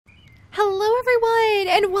Hello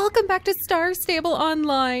everyone, and welcome back to Star Stable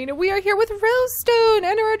Online. We are here with Rosestone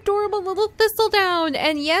and our adorable little Thistledown.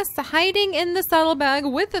 And yes, hiding in the saddlebag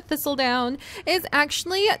with the Thistledown is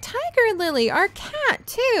actually Tiger Lily, our cat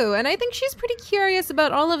too. And I think she's pretty curious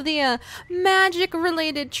about all of the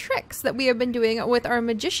magic-related tricks that we have been doing with our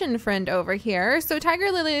magician friend over here. So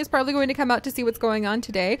Tiger Lily is probably going to come out to see what's going on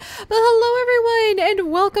today. But hello everyone,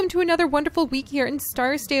 and welcome to another wonderful week here in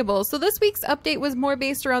Star Stable. So this week's update was more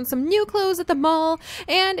based around some new clothes at the mall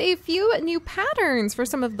and a few new patterns for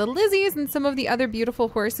some of the Lizzies and some of the other beautiful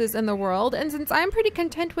horses in the world. And since I'm pretty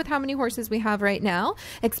content with how many horses we have right now,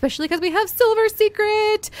 especially because we have Silver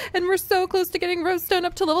Secret and we're so close to getting Rosestone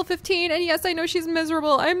up to level 15, and yes, I know she's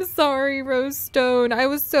miserable. I'm sorry, Rosestone. I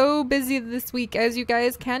was so busy this week, as you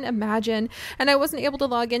guys can imagine, and I wasn't able to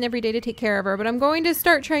log in every day to take care of her, but I'm going to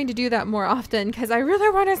start trying to do that more often because I really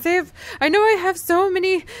want to save. I know I have so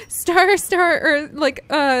many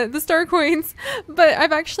the star coins, but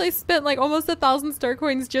I've actually spent like almost 1,000 star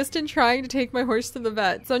coins just in trying to take my horse to the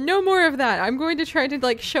vet. So no more of that. I'm going to try to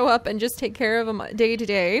like show up and just take care of them day to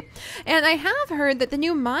day. And I have heard that the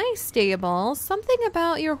new My Stable, something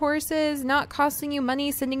about your horses not costing you money,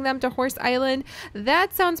 sending them to Horse Island,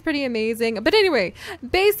 that sounds pretty amazing. But anyway,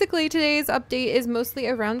 basically today's update is mostly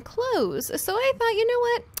around clothes. So I thought, you know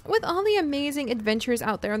what? With all the amazing adventures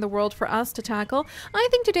out there in the world for us to tackle, I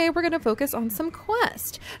think today we're going to focus on some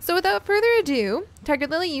quest. So without further ado, Tiger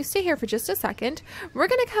Lily, you stay here for just a second. We're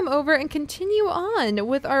going to come over and continue on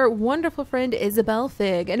with our wonderful friend Isabelle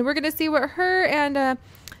Fig, and we're going to see what her and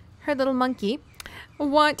her little monkey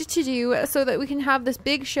want to do so that we can have this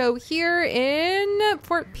big show here in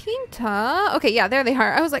Fort Pinta. Okay, yeah, there they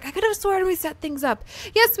are. I was like, I could have sworn we set things up.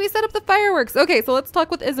 Yes, we set up the fireworks. Okay, so let's talk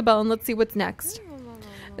with Isabelle and let's see what's next.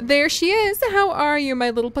 There she is. How are you, my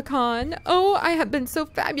little pecan? Oh, I have been so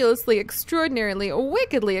fabulously, extraordinarily,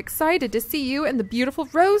 wickedly excited to see you and the beautiful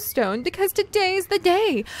Rosestone because today's the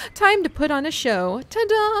day. Time to put on a show.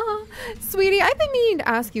 Ta-da! Sweetie, I've been meaning to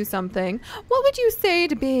ask you something. What would you say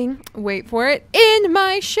to being, wait for it, in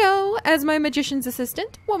my show as my magician's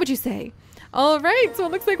assistant? What would you say? All right, so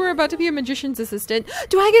it looks like we're about to be a magician's assistant.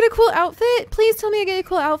 Do I get a cool outfit? Please tell me I get a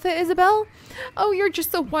cool outfit, Isabelle. Oh, you're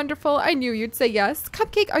just so wonderful. I knew you'd say yes.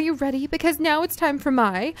 Cupcake, are you ready? Because now it's time for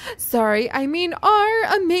our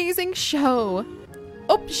amazing show.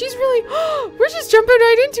 Oh, she's really, we're just jumping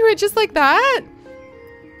right into it just like that.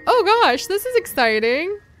 Oh gosh, this is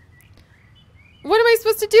exciting. What am I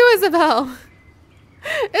supposed to do, Isabelle?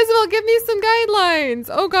 Isabelle, give me some guidelines.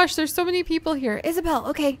 Oh gosh, there's so many people here. Isabelle,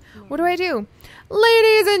 okay, what do I do?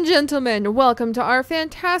 Ladies and gentlemen, welcome to our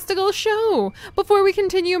fantastical show. Before we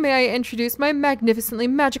continue, may I introduce my magnificently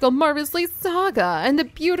magical, marvelously saga and the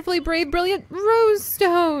beautifully brave, brilliant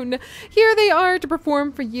Rosestone. Here they are to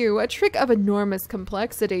perform for you a trick of enormous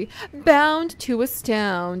complexity, bound to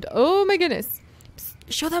astound. Oh my goodness.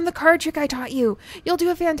 Show them the card trick I taught you. You'll do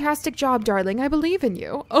a fantastic job, darling. I believe in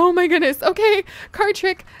you. Oh my goodness. Okay, card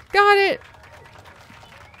trick. Got it.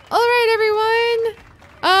 All right, everyone.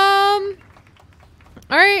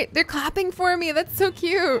 All right, they're clapping for me. That's so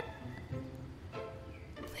cute.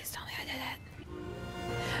 Please tell me I did it.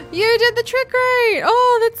 You did the trick right.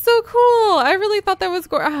 Oh, that's so cool. I really thought that was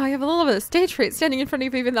I have a little bit of stage fright standing in front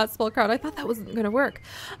of even that small crowd. I thought that wasn't going to work.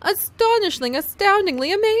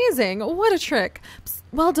 Astoundingly amazing. What a trick. Psst.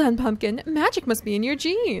 Well done, Pumpkin. Magic must be in your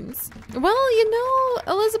genes. Well, you know,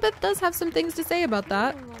 Elizabeth does have some things to say about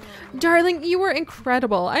that. Darling, you were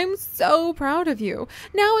incredible. I'm so proud of you.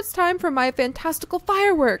 Now it's time for my fantastical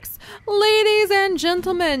fireworks. Ladies and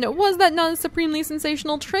gentlemen, was that not a supremely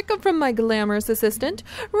sensational trick from my glamorous assistant?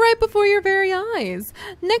 Right before your very eyes.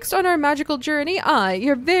 Next on our magical journey, I,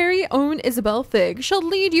 your very own Isabelle Fig, shall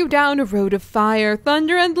lead you down a road of fire,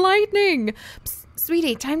 thunder, and lightning. Psst.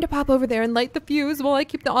 Sweetie, time to pop over there and light the fuse while I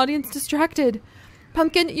keep the audience distracted.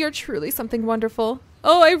 Pumpkin, you're truly something wonderful.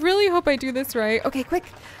 Oh, I really hope I do this right. Okay, quick.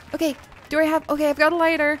 Okay, okay, I've got a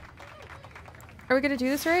lighter. Are we gonna do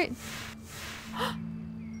this right?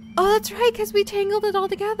 Oh, that's right, because we tangled it all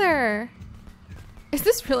together. Is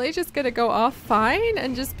this really just gonna go off fine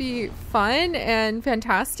and just be fun and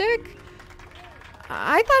fantastic?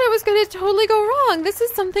 I thought it was gonna totally go wrong. This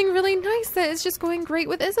is something really nice that is just going great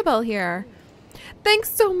with Isabelle here.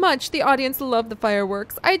 Thanks so much. The audience loved the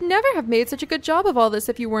fireworks. I'd never have made such a good job of all this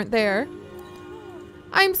if you weren't there.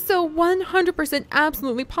 I'm so 100%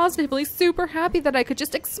 absolutely positively super happy that I could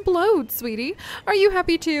just explode, sweetie. Are you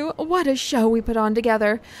happy too? What a show we put on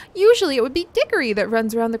together. Usually it would be Dickory that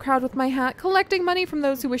runs around the crowd with my hat, collecting money from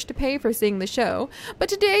those who wish to pay for seeing the show. But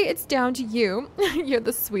today it's down to you. You're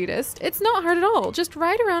the sweetest. It's not hard at all. Just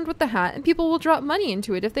ride around with the hat and people will drop money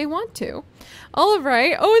into it if they want to. All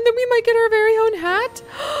right. Oh, and then we might get our very own hat.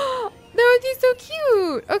 That would be so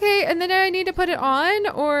cute. Okay, and then I need to put it on,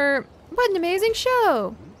 or... What an amazing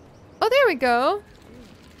show. Oh, there we go.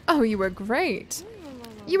 Oh, you were great.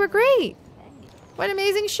 You were great. What an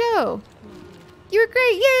amazing show. You were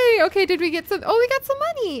great. Yay. Okay, did we get some? Oh, we got some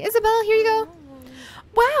money. Isabel, here you go.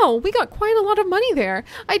 Wow, we got quite a lot of money there.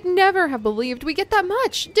 I'd never have believed we get that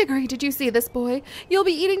much. Dickory, did you see this, boy? You'll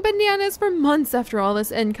be eating bananas for months after all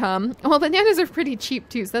this income. Well, bananas are pretty cheap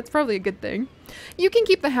too, so that's probably a good thing. You can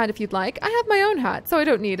keep the hat if you'd like. I have my own hat, so I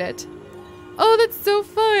don't need it. Oh, that's so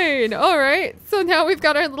fun. All right. So now we've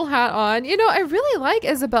got our little hat on. You know, I really like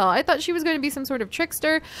Isabel. I thought she was going to be some sort of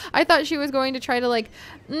trickster. I thought she was going to try to I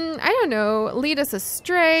don't know, lead us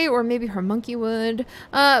astray, or maybe her monkey would.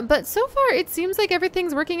 But so far it seems like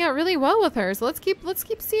everything's working out really well with her. So let's keep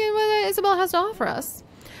seeing what Isabel has to offer us.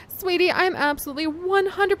 Sweetie, I'm absolutely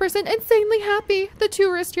 100% insanely happy. The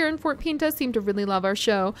tourists here in Fort Pinta seem to really love our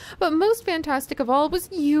show. But most fantastic of all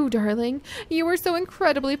was you, darling. You were so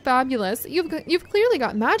incredibly fabulous. You've clearly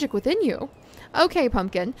got magic within you. Okay,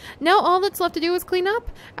 Pumpkin. Now all that's left to do is clean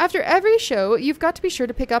up. After every show, you've got to be sure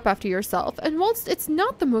to pick up after yourself. And whilst it's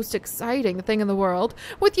not the most exciting thing in the world,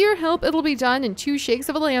 with your help it'll be done in 2 shakes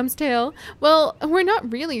of a lamb's tail. Well, we're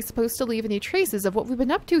not really supposed to leave any traces of what we've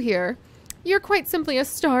been up to here. You're quite simply a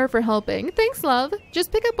star for helping. Thanks, love.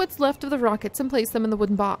 Just pick up what's left of the rockets and place them in the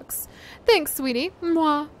wooden box. Thanks, sweetie.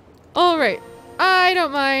 Mwah. All right. I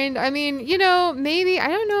don't mind. I mean, you know, maybe. I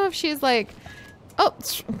don't know if she's like... Oh,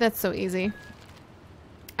 that's so easy.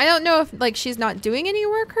 I don't know if, she's not doing any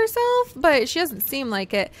work herself, but she doesn't seem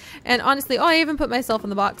like it. And honestly, oh, I even put myself in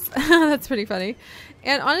the box. That's pretty funny.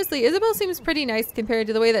 And honestly, Isabel seems pretty nice compared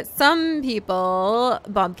to the way that some people,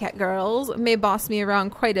 Bobcat girls, may boss me around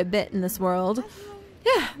quite a bit in this world.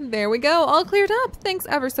 Yeah, there we go. All cleared up. Thanks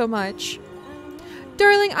ever so much.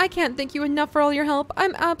 Darling, I can't thank you enough for all your help.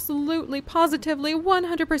 I'm absolutely, positively,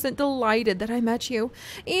 100% delighted that I met you.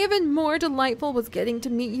 Even more delightful was getting to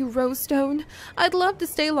meet you, Rosestone. I'd love to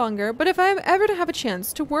stay longer, but if I'm ever to have a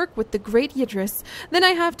chance to work with the great Yidris, then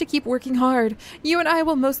I have to keep working hard. You and I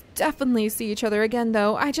will most definitely see each other again,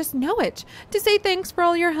 though. I just know it. To say thanks for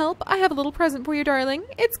all your help, I have a little present for you, darling.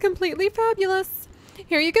 It's completely fabulous.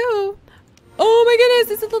 Here you go. Oh my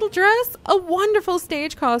goodness, it's a little dress. A wonderful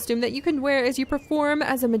stage costume that you can wear as you perform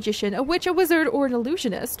as a magician, a witch, a wizard, or an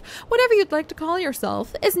illusionist. Whatever you'd like to call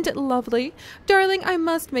yourself. Isn't it lovely? Darling, I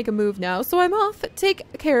must make a move now, so I'm off.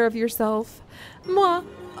 Take care of yourself. Mwah.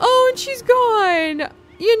 Oh, and she's gone.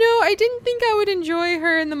 You know, I didn't think I would enjoy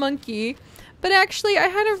her and the monkey. But actually, I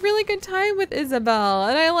had a really good time with Isabel,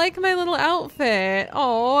 and I like my little outfit.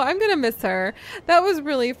 Oh, I'm gonna miss her. That was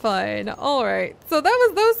really fun. All right, so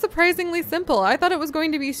that was surprisingly simple. I thought it was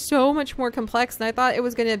going to be so much more complex, and I thought it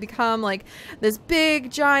was going to become like this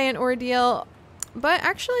big, giant ordeal. But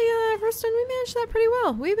actually, Roston, we managed that pretty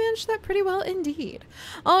well. We managed that pretty well indeed.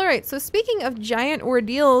 All right, so speaking of giant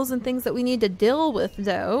ordeals and things that we need to deal with,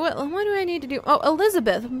 though, what do I need to do? Oh,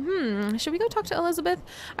 Elizabeth. Should we go talk to Elizabeth?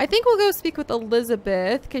 I think we'll go speak with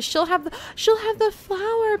Elizabeth because she'll have the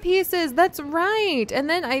flower pieces. That's right. And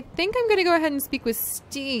then I think I'm going to go ahead and speak with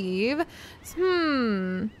Steve.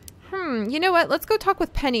 You know what? Let's go talk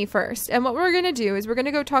with Penny first. And what we're going to do is we're going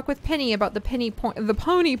to go talk with Penny about the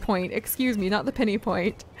pony point, excuse me, not the penny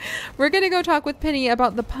point. We're going to go talk with Penny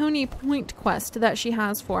about the pony point quest that she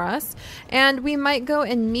has for us. And we might go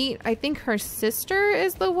and meet, I think her sister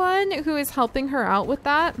is the one who is helping her out with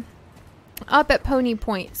that up at Pony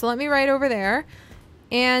Point. So let me ride over there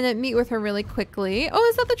and meet with her really quickly. Oh,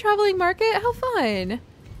 is that the traveling market? How fun.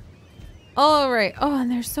 All right. Oh, and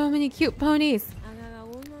there's so many cute ponies.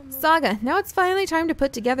 Saga, now it's finally time to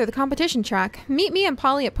put together the competition track. Meet me and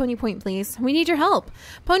Polly at Pony Point, please. We need your help.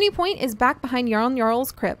 Pony Point is back behind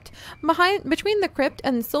Jarl's crypt. Between the crypt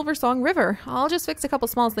and the Silver Song River. I'll just fix a couple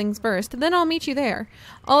small things first, then I'll meet you there.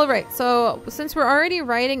 Alright, so since we're already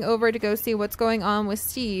riding over to go see what's going on with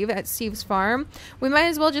Steve at Steve's farm, we might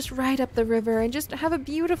as well just ride up the river and just have a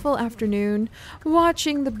beautiful afternoon,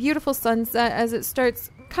 watching the beautiful sunset as it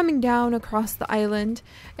starts coming down across the island.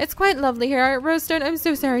 It's quite lovely here. Rosestone, I'm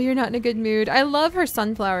so sorry you're not in a good mood. I love her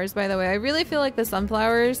sunflowers, by the way. I really feel like the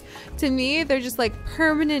sunflowers, to me, they're just like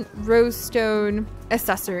permanent Rosestone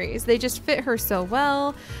accessories. They just fit her so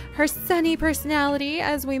well. Her sunny personality,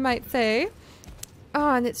 as we might say.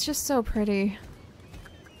 Oh, and it's just so pretty.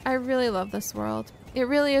 I really love this world. It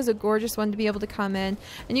really is a gorgeous one to be able to come in.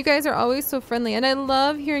 And you guys are always so friendly. And I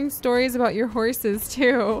love hearing stories about your horses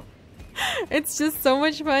too. It's just so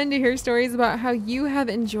much fun to hear stories about how you have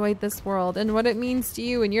enjoyed this world and what it means to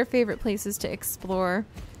you and your favorite places to explore.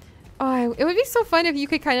 Oh, it would be so fun if you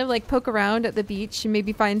could kind of like poke around at the beach and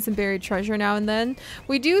maybe find some buried treasure now and then.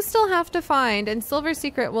 We do still have to find, and Silver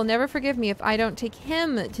Secret will never forgive me if I don't take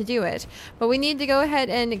him to do it. But we need to go ahead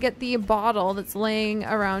and get the bottle that's laying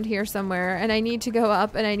around here somewhere. And I need to go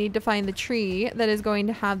up and I need to find the tree that is going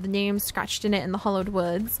to have the name scratched in it in the hollowed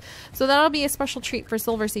woods. So that'll be a special treat for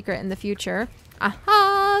Silver Secret in the future.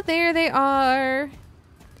 Aha! There they are.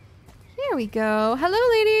 Here we go. Hello,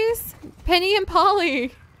 ladies. Penny and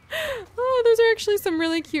Polly. Oh, those are actually some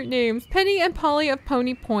really cute names. Penny and Polly of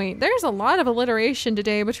Pony Point. There's a lot of alliteration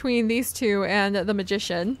today between these two and the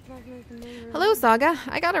magician. Hello, Saga.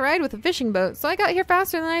 I got a ride with a fishing boat, so I got here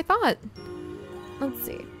faster than I thought. Let's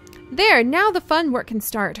see. There, now the fun work can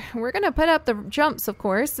start. We're gonna put up the jumps, of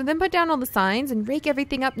course, and then put down all the signs and rake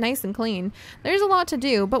everything up nice and clean. There's a lot to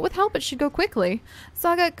do, but with help it should go quickly.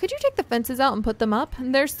 Saga, could you take the fences out and put them up?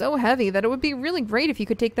 They're so heavy that it would be really great if you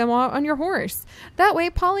could take them out on your horse. That way,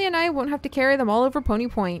 Polly and I won't have to carry them all over Pony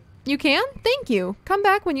Point. You can? Thank you. Come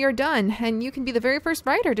back when you're done, and you can be the very first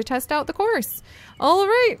rider to test out the course. All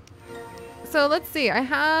right. So let's see. I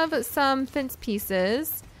have some fence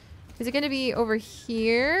pieces. Is it going to be over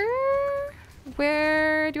here?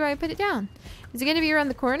 Where do I put it down? Is it going to be around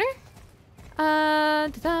the corner?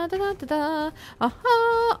 Aha!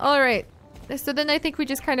 All right. So then I think we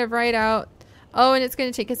just kind of write out. Oh, and it's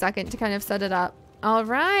going to take a second to kind of set it up. All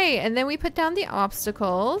right. And then we put down the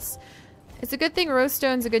obstacles. It's a good thing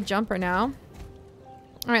Rosestone's a good jumper now.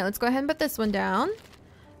 All right. Let's go ahead and put this one down.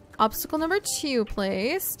 Obstacle number 2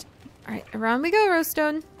 placed. All right. Around we go,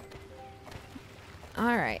 Rosestone.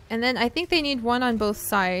 Alright, and then I think they need one on both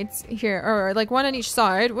sides here, or like one on each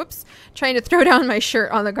side. Whoops. Trying to throw down my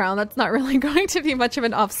shirt on the ground. That's not really going to be much of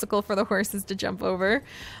an obstacle for the horses to jump over.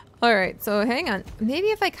 Alright, so hang on. Maybe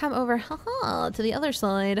if I come over to the other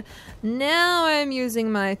side. Now I'm using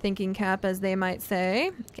my thinking cap, as they might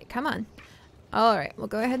say. Okay, come on. Alright, we'll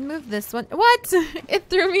go ahead and move this one. What? It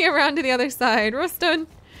threw me around to the other side. Rosestone,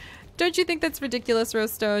 don't you think that's ridiculous,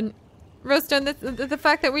 Rosestone? Rosestone, the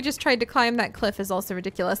fact that we just tried to climb that cliff is also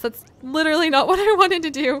ridiculous. That's literally not what I wanted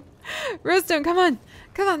to do. Rosestone, come on.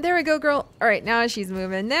 Come on, there we go, girl. Alright, now she's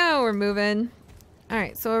moving. Now we're moving.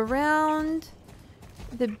 Alright, so around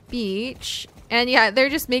the beach. And yeah, they're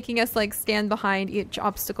just making us like stand behind each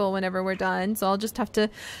obstacle whenever we're done. So I'll just have to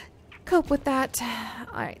cope with that.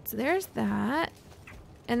 Alright, so there's that.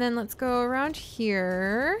 And then let's go around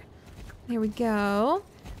here. There we go.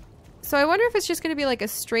 So I wonder if it's just going to be like a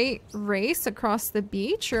straight race across the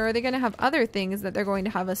beach, or are they going to have other things that they're going to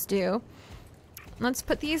have us do? Let's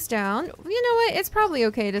put these down. You know what? It's probably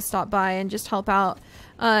okay to stop by and just help out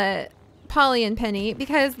Polly and Penny,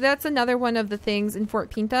 because that's another one of the things in Fort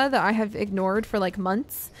Pinta that I have ignored for like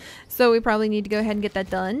months. So we probably need to go ahead and get that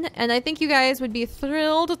done. And I think you guys would be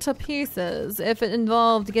thrilled to pieces if it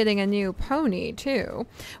involved getting a new pony too.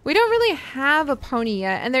 We don't really have a pony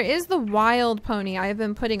yet, and there is the wild pony I've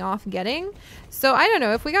been putting off getting. So I don't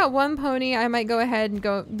know, if we got one pony, I might go ahead and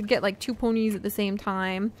go get like 2 ponies at the same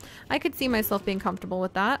time. I could see myself being comfortable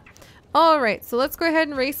with that. All right, so let's go ahead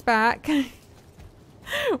and race back.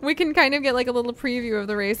 We can kind of get like a little preview of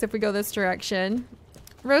the race if we go this direction.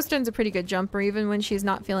 Rosestone's a pretty good jumper, even when she's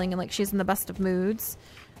not feeling like she's in the best of moods.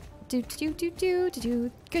 Good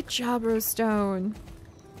job, Rosestone.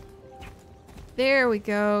 There we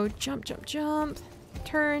go. Jump, jump, jump.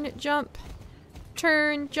 Turn, jump.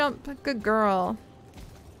 Turn, jump. Good girl.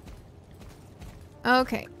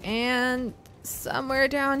 Okay, and somewhere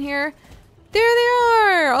down here. There they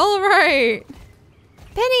are! Alright!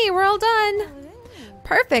 Penny, we're all done!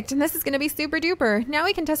 Perfect, and this is going to be super duper. Now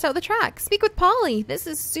we can test out the track. Speak with Polly. This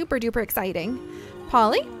is super duper exciting.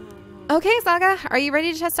 Polly? Okay, Saga, are you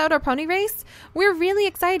ready to test out our pony race? We're really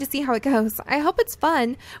excited to see how it goes. I hope it's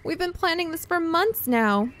fun. We've been planning this for months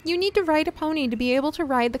now. You need to ride a pony to be able to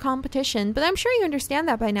ride the competition, but I'm sure you understand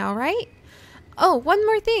that by now, right? Oh, one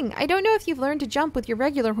more thing. I don't know if you've learned to jump with your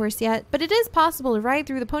regular horse yet, but it is possible to ride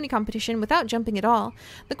through the pony competition without jumping at all.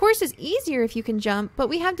 The course is easier if you can jump, but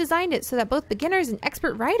we have designed it so that both beginners and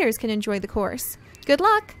expert riders can enjoy the course. Good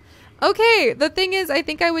luck! Okay, the thing is, I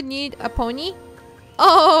think I would need a pony.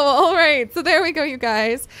 Oh, alright, so there we go, you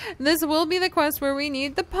guys. This will be the quest where we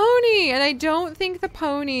need the pony, and I don't think the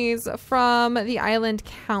ponies from the island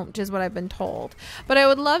count, is what I've been told. But I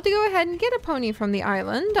would love to go ahead and get a pony from the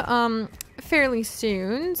island, fairly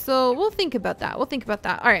soon, so we'll think about that.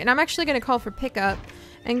 All right, and I'm actually going to call for pickup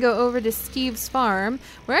and go over to Steve's farm.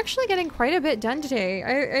 We're actually getting quite a bit done today.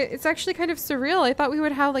 It's actually kind of surreal. I thought we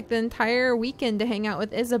would have like the entire weekend to hang out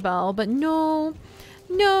with Isabel, but no,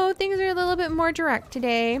 things are a little bit more direct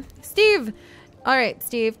today. Steve! Alright,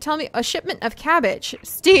 Steve, tell me, a shipment of cabbage.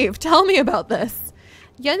 Steve, tell me about this.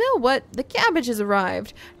 You know what? The cabbage has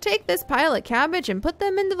arrived. Take this pile of cabbage and put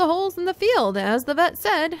them into the holes in the field, as the vet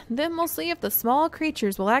said. Then we'll see if the small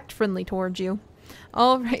creatures will act friendly towards you.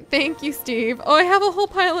 All right, thank you, Steve. Oh, I have a whole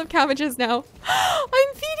pile of cabbages now.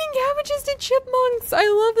 I'm feeding cabbages to chipmunks. I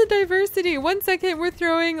love the diversity. 1 second, we're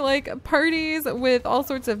throwing like parties with all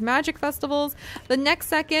sorts of magic festivals. The next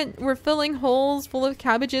second, we're filling holes full of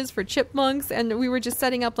cabbages for chipmunks, and we were just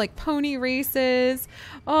setting up like pony races.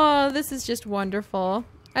 Oh, this is just wonderful.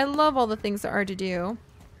 I love all the things there are to do.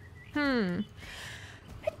 Oh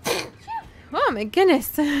my goodness.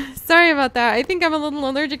 Sorry about that. I think I'm a little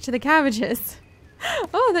allergic to the cabbages.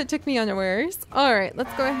 Oh, that took me unawares. Alright,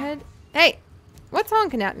 let's go ahead. Hey, what's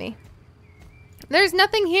honking at me? There's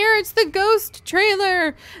nothing here. It's the ghost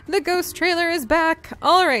trailer. The ghost trailer is back.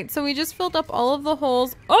 Alright, so we just filled up all of the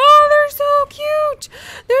holes. Oh, they're so cute.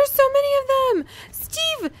 There's so many of them.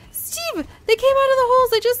 Steve, they came out of the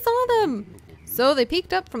holes. I just saw them. So they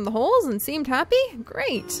peeked up from the holes and seemed happy?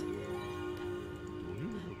 Great.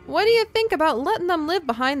 What do you think about letting them live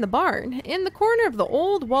behind the barn, in the corner of the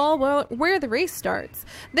old wall where the race starts?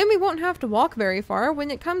 Then we won't have to walk very far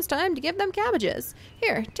when it comes time to give them cabbages.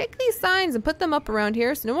 Here, take these signs and put them up around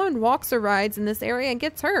here so no one walks or rides in this area and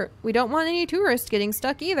gets hurt. We don't want any tourists getting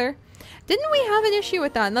stuck either. Didn't we have an issue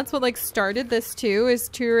with that? And that's what like started this too, is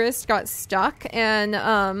tourists got stuck,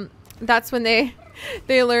 and that's when they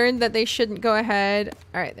learned that they shouldn't go ahead.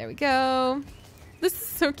 All right, there we go. This is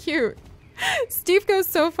so cute. Steve goes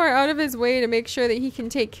so far out of his way to make sure that he can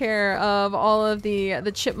take care of all of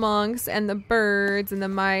the chipmunks and the birds and the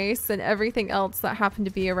mice and everything else that happen to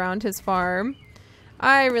be around his farm.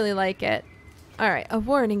 I really like it. Alright, a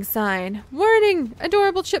warning sign. Warning!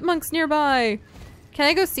 Adorable chipmunks nearby! Can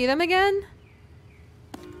I go see them again?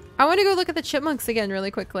 I want to go look at the chipmunks again really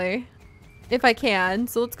quickly. If I can.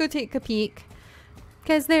 So let's go take a peek.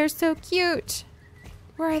 Because they're so cute.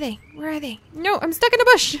 Where are they? Where are they? No, I'm stuck in a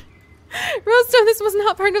bush! Rosestone, this was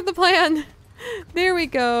not part of the plan. There we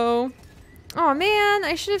go. Oh man,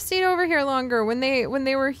 I should have stayed over here longer when they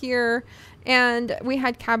were here and we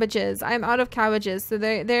had cabbages. I'm out of cabbages, so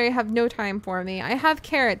they have no time for me. I have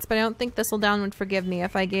carrots, but I don't think Thistledown would forgive me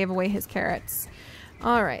if I gave away his carrots.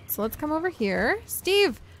 Alright, so let's come over here.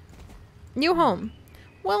 Steve! New home.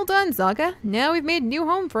 Well done, Zaga. Now we've made a new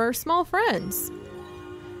home for our small friends.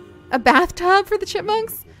 A bathtub for the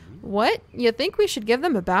chipmunks? What? You think we should give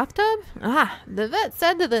them a bathtub? Ah, the vet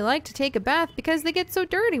said that they like to take a bath because they get so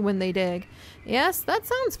dirty when they dig. Yes, that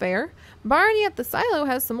sounds fair. Barney at the silo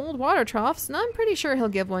has some old water troughs, and I'm pretty sure he'll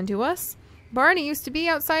give one to us. Barney used to be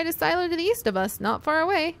outside a silo to the east of us, not far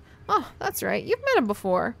away. Oh, that's right. You've met him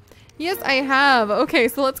before. Yes, I have. Okay,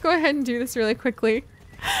 so let's go ahead and do this really quickly.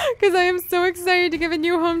 Because I am so excited to give a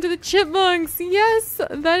new home to the chipmunks. Yes,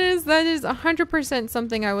 that is 100%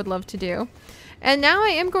 something I would love to do. And now I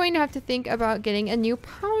am going to have to think about getting a new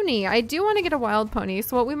pony. I do want to get a wild pony.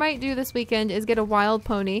 So what we might do this weekend is get a wild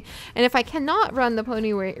pony. And if I cannot run the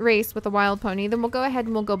pony race with a wild pony, then we'll go ahead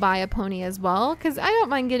and we'll go buy a pony as well. Because I don't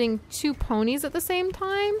mind getting 2 ponies at the same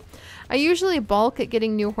time. I usually bulk at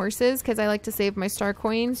getting new horses because I like to save my star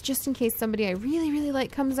coins just in case somebody I really, really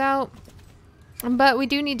like comes out. But we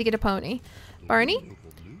do need to get a pony. Barney?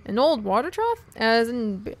 An old water trough? As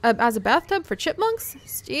a bathtub for chipmunks?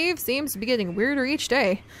 Steve seems to be getting weirder each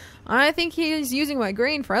day. I think he's using my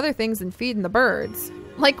grain for other things than feeding the birds.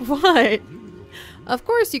 Like what? Of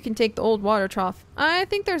course you can take the old water trough. I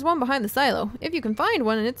think there's one behind the silo. If you can find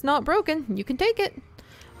one and it's not broken, you can take it.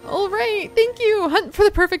 Alright, thank you! Hunt for the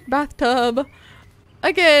perfect bathtub.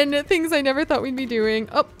 Again, things I never thought we'd be doing.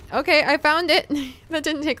 Oh, okay, I found it. That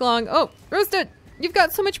didn't take long. Oh, Roasted, you've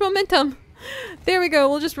got so much momentum. There we go.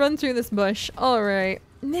 We'll just run through this bush. All right.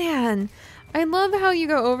 Man, I love how you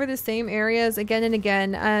go over the same areas again and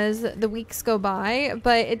again as the weeks go by,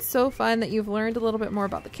 but it's so fun that you've learned a little bit more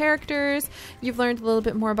about the characters. You've learned a little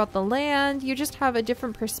bit more about the land. You just have a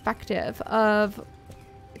different perspective of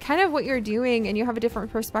kind of what you're doing, and you have a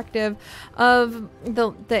different perspective of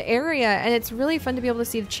the area, and it's really fun to be able to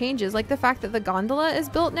see the changes. Like the fact that the gondola is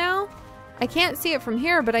built now. I can't see it from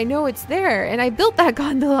here, but I know it's there, and I built that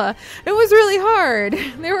gondola. It was really hard.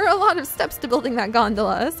 There were a lot of steps to building that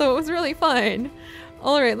gondola, so it was really fun.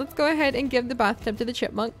 Alright, let's go ahead and give the bathtub to the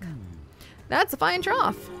chipmunk. That's a fine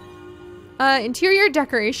trough. Interior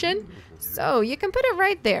decoration. So, you can put it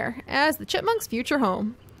right there, as the chipmunk's future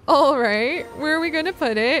home. Alright, where are we going to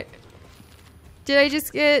put it? Did I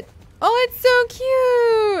just get... Oh, it's so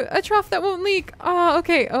cute! A trough that won't leak. Oh,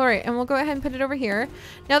 okay. All right. And we'll go ahead and put it over here.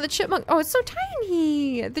 Now the chipmunk... Oh, it's so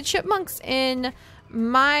tiny. The chipmunks in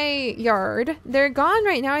my yard, they're gone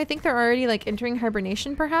right now. I think they're already like entering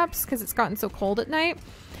hibernation perhaps because it's gotten so cold at night.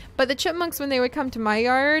 But the chipmunks, when they would come to my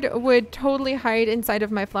yard, would totally hide inside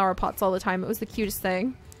of my flower pots all the time. It was the cutest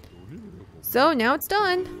thing. So now it's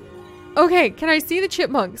done. Okay, can I see the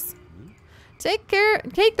chipmunks? Take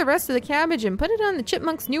the rest of the cabbage and put it on the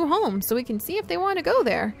chipmunks' new home so we can see if they want to go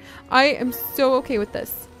there. I am so okay with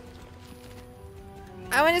this.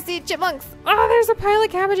 I want to see chipmunks. Oh, there's a pile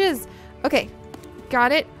of cabbages. Okay,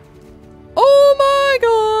 got it. Oh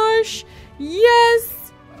my gosh.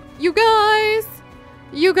 Yes. You guys.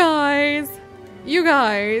 You guys. You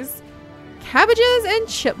guys. Cabbages and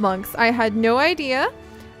chipmunks. I had no idea.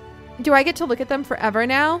 Do I get to look at them forever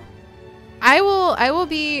now? I will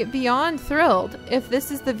be beyond thrilled if this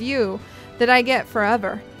is the view that I get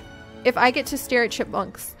forever. If I get to stare at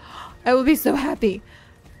chipmunks, I will be so happy.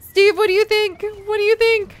 Steve, what do you think? What do you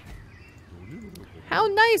think? How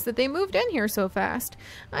nice that they moved in here so fast.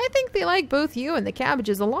 I think they like both you and the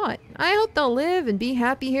cabbages a lot. I hope they'll live and be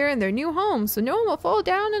happy here in their new home so no one will fall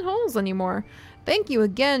down in holes anymore. Thank you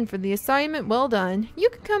again for the assignment. Well done. You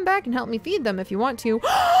can come back and help me feed them if you want to.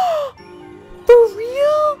 For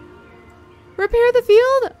real? Repair the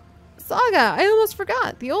field? Saga, I almost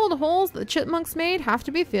forgot. The old holes the chipmunks made have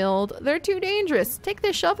to be filled. They're too dangerous. Take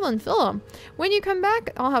this shovel and fill them. When you come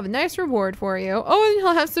back, I'll have a nice reward for you. Oh, and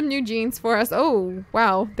he'll have some new jeans for us. Oh,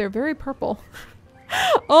 wow. They're very purple.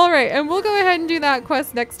 All right, and we'll go ahead and do that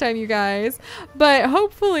quest next time, you guys. But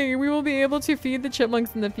hopefully we will be able to feed the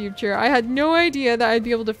chipmunks in the future. I had no idea that I'd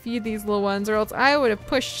be able to feed these little ones, or else I would have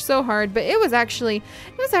pushed so hard. But it was actually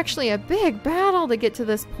a big battle to get to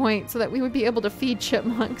this point so that we would be able to feed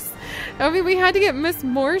chipmunks. I mean, we had to get Miss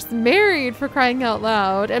Morse married, for crying out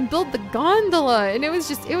loud, and build the gondola, and it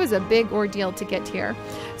was a big ordeal to get here.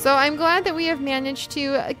 So I'm glad that we have managed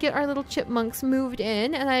to get our little chipmunks moved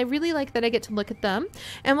in, and I really like that I get to look at them.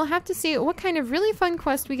 And we'll have to see what kind of really fun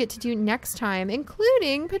quest we get to do next time,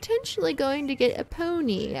 including potentially going to get a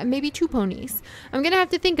pony, maybe 2 ponies. I'm gonna have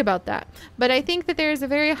to think about that, but I think that there's a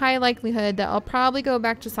very high likelihood that I'll probably go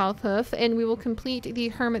back to South Hoof and we will complete the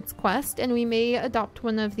Hermit's quest, and we may adopt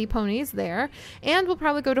one of the ponies there, and we'll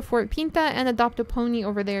probably go to Fort Pinta and adopt a pony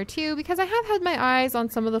over there too, because I have had my eyes on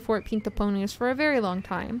some of the Fort Pinta ponies for a very long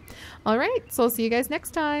time. All right, so I'll see you guys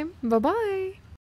next time. Bye bye.